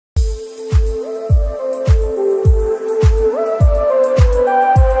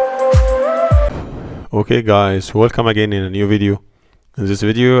Okay guys, welcome again in a new video. In this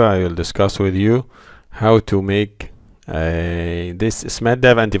video I will discuss with you how to make this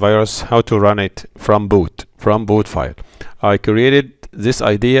SMADAV antivirus, how to run it from boot file. I created this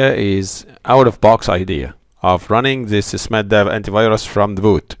idea is out of box idea of running this SMADAV antivirus from the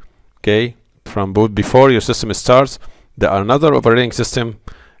boot. Okay, from boot before your system starts. The another operating system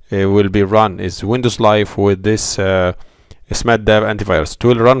will be run is Windows Live with this SMADAV antivirus. It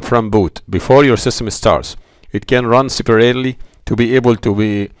will run from boot before your system starts. It can run separately to be able to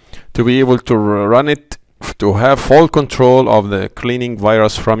run it, to have full control of the cleaning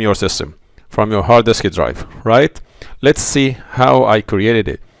virus from your system, from your hard disk drive. Right? Let's see how I created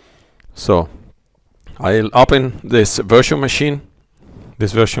it. So I'll open this virtual machine.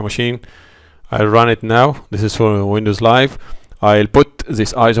 I'll run it now. This is for Windows Live. I'll put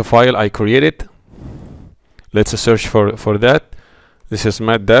this ISO file I created. Let's search for that. This is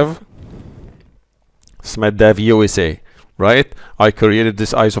SMADAV USA, right? I created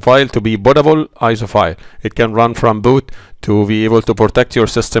this ISO file to be bootable ISO file. It can run from boot to be able to protect your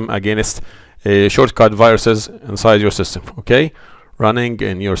system against shortcut viruses inside your system. Okay, running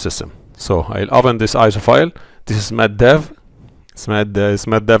in your system. So I'll open this ISO file. This is SMADAV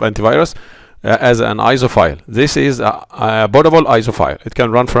antivirus as an ISO file. This is a bootable ISO file. It can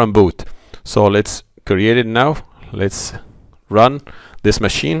run from boot. So let's create it now. Let's run this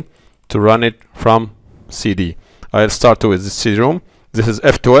machine to run it from CD. I'll start with the CD-ROM. This is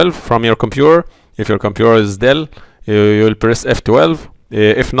F12 from your computer. If your computer is Dell, you will press F12,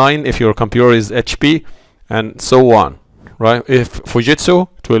 F9 if your computer is HP, and so on. Right? If Fujitsu,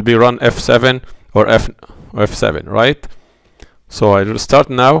 it will be run F7 or F7. Right? So I will start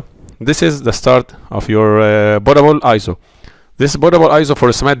now. This is the start of your bootable ISO. This bootable ISO for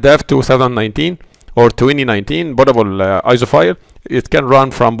SMADAV 2019 or 2019 bootable ISO file. It can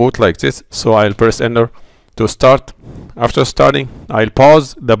run from boot like this. So I'll press enter to start. After starting, I'll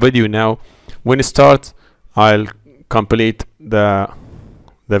pause the video now. When it starts, I'll complete the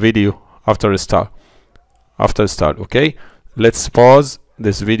video after start. Okay, let's pause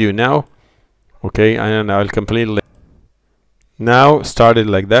this video now. Okay, and I'll complete now. Started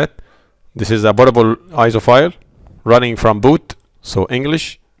like that. This is a bootable ISO file running from boot. So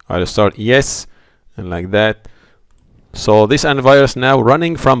English, I'll start yes, and like that. So this antivirus now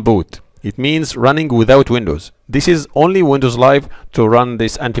running from boot. It means running without Windows. This is only Windows Live to run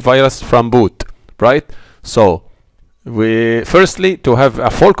this antivirus from boot, right? So we firstly, to have a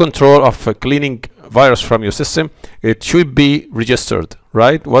full control of cleaning virus from your system, it should be registered,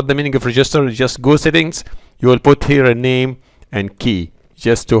 right? What the meaning of register? Just go settings. You will put here a name and key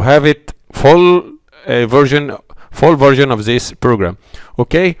just to have it full version of this program.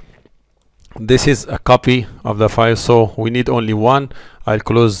 Okay, this is a copy of the file, so we need only one. I'll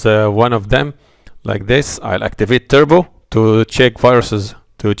close one of them like this. I'll activate turbo to check viruses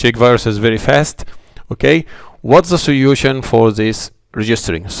very fast. Okay, what's the solution for this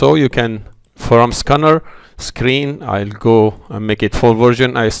registering? So you can, from scanner screen, I'll go and make it full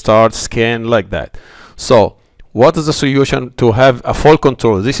version. I start scan like that. So what is the solution to have a full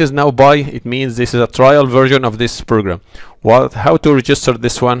control? This is now by, it means this is a trial version of this program. How to register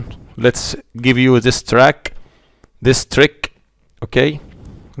this one? Let's give you this trick. Okay,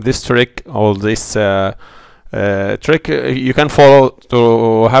 this trick or this trick you can follow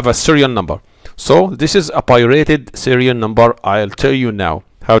to have a serial number. So this is a pirated serial number. I'll tell you now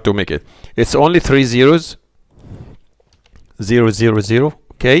how to make it. It's only 3 zeros, 000.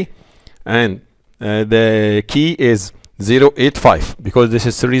 Okay, and the key is 085 because this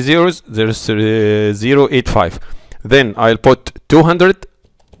is 3 zeros. There's 085. Then I'll put 200.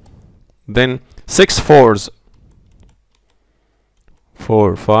 Then 6 fours,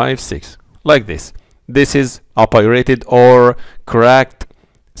 4, 5, 6, like this. This is a pirated or cracked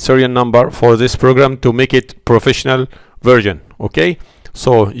serial number for this program to make it professional version. Okay,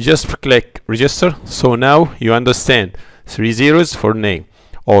 so just click register. So now you understand 3 zeros for name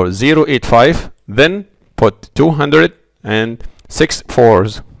or 085. Then put 200 and 6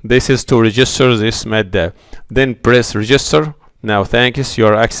 fours. This is to register this SMADAV. Then press register. Now thanks, you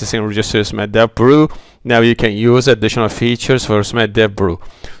are accessing register SMADAV Pro. Now you can use additional features for SMADAV Pro.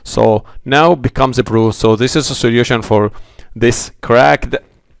 So now becomes a Pro. So this is a solution for this cracked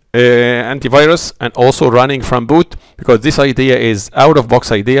antivirus and also running from boot, because this idea is out of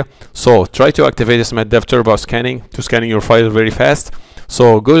box idea. So try to activate SMADAV Turbo scanning to scanning your file very fast.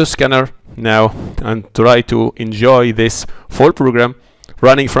 So go to scanner now and try to enjoy this full program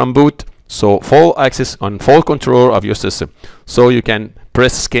running from boot. So full access and full control of your system. So you can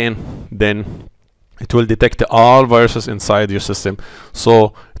press scan, then It will detect all viruses inside your system,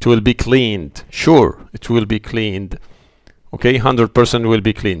 so it will be cleaned. Sure, it will be cleaned. Okay, 100% will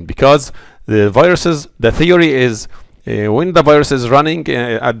be cleaned, because the viruses, the theory is when the virus is running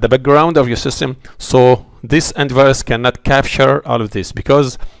at the background of your system, so this antivirus cannot capture all of this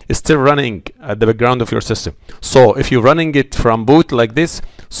because it's still running at the background of your system. So if you're running it from boot like this,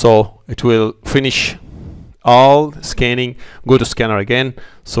 so it will finish all scanning, go to scanner again,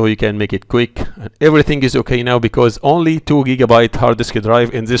 so you can make it quick, and everything is okay now because only 2 GB hard disk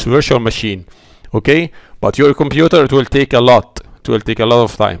drive in this virtual machine. Okay, but your computer, it will take a lot. It will take a lot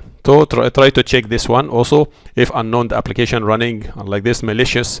of time. So try to check this one also. If unknown the application running like this,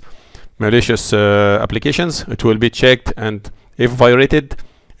 malicious applications, it will be checked, and if violated,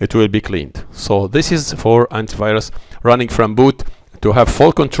 it will be cleaned. So this is for antivirus running from boot to have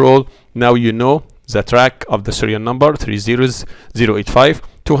full control. Now you know the track of the serial number 30085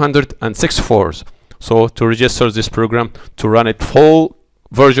 264. So to register this program, to run it full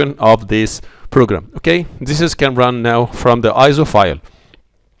version of this program. Okay, this can run now from the ISO file.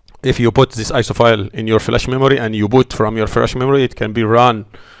 If you put this ISO file in your flash memory and you boot from your flash memory, it can be run,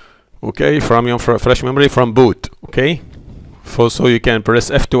 okay, from your flash memory from boot. Okay, so you can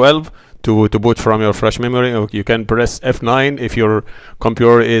press F12 to boot from your flash memory, or you can press F9 if your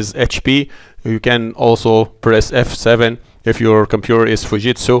computer is HP. You can also press F7 if your computer is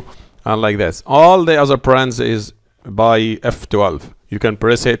Fujitsu, and like that. All the other brands is by F12. You can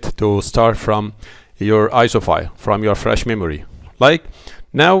press it to start from your ISO file, from your flash memory. Like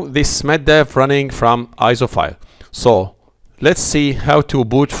now this SMADAV running from ISO file. So let's see how to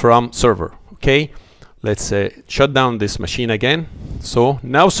boot from server. Okay, let's shut down this machine again. So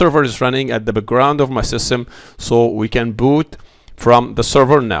now server is running at the background of my system, so we can boot from the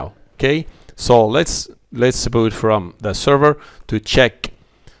server now. Okay, so let's boot from the server to check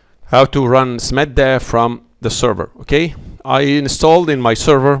how to run SMADAV from the server. Okay, I installed in my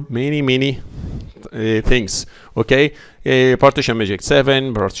server many things. Okay, Partition Magic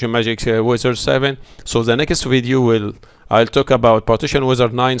 7, Partition Magic Wizard 7. So the next video I'll talk about Partition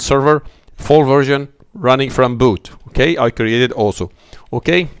Wizard 9 server full version running from boot. Okay, I created also.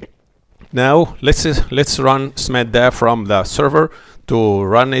 Okay, now let's run SMADAV from the server to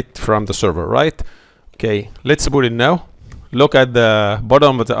run it from the server, right? Okay, let's boot it now. Look at the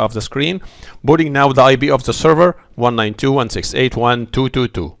bottom of the screen. Booting now the IP of the server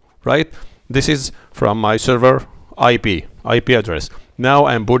 192.168.1.222, right? This is from my server IP address. Now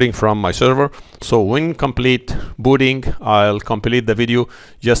I'm booting from my server. So when complete booting, I'll complete the video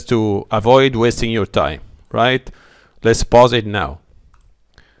just to avoid wasting your time, right? Let's pause it now.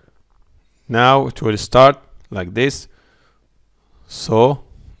 Now it will start like this. So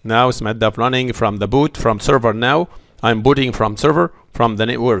now SMADAV running from the boot from server now. I'm booting from server, from the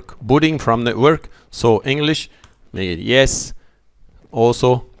network, booting from network. So English, make it yes,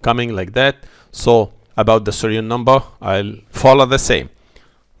 also coming like that. So about the serial number, I'll follow the same.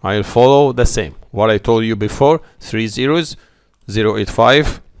 What I told you before,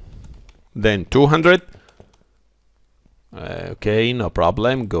 30085, then 200. Okay, no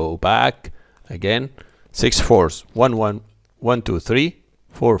problem. Go back again. 6 4s, 1 1 1 2 3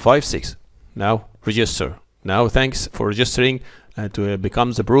 4 5 6. Now register. Now thanks for registering to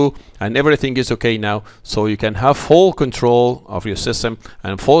become the pro, and everything is okay now. So you can have full control of your system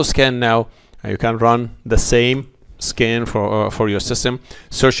and full scan now. You can run the same scan for your system,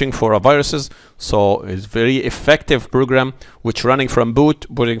 searching for viruses. So it's very effective program which running from boot,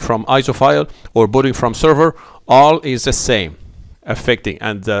 booting from ISO file, or booting from server. All is the same affecting.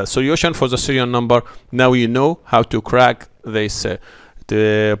 And the solution for the serial number, now you know how to crack this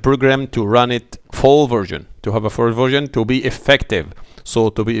the program to run it full version, to have a full version to be effective. So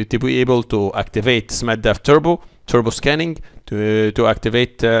to be able to activate SMADAV turbo scanning, to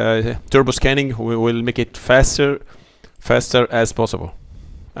activate turbo scanning, we will make it faster as possible,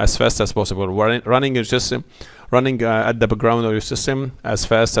 as fast as possible. Running your system, running at the background of your system as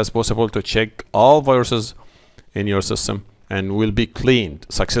fast as possible to check all viruses in your system and will be cleaned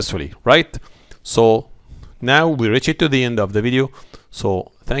successfully, right? So now we reach it to the end of the video.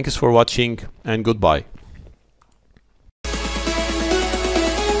 So thanks for watching and goodbye.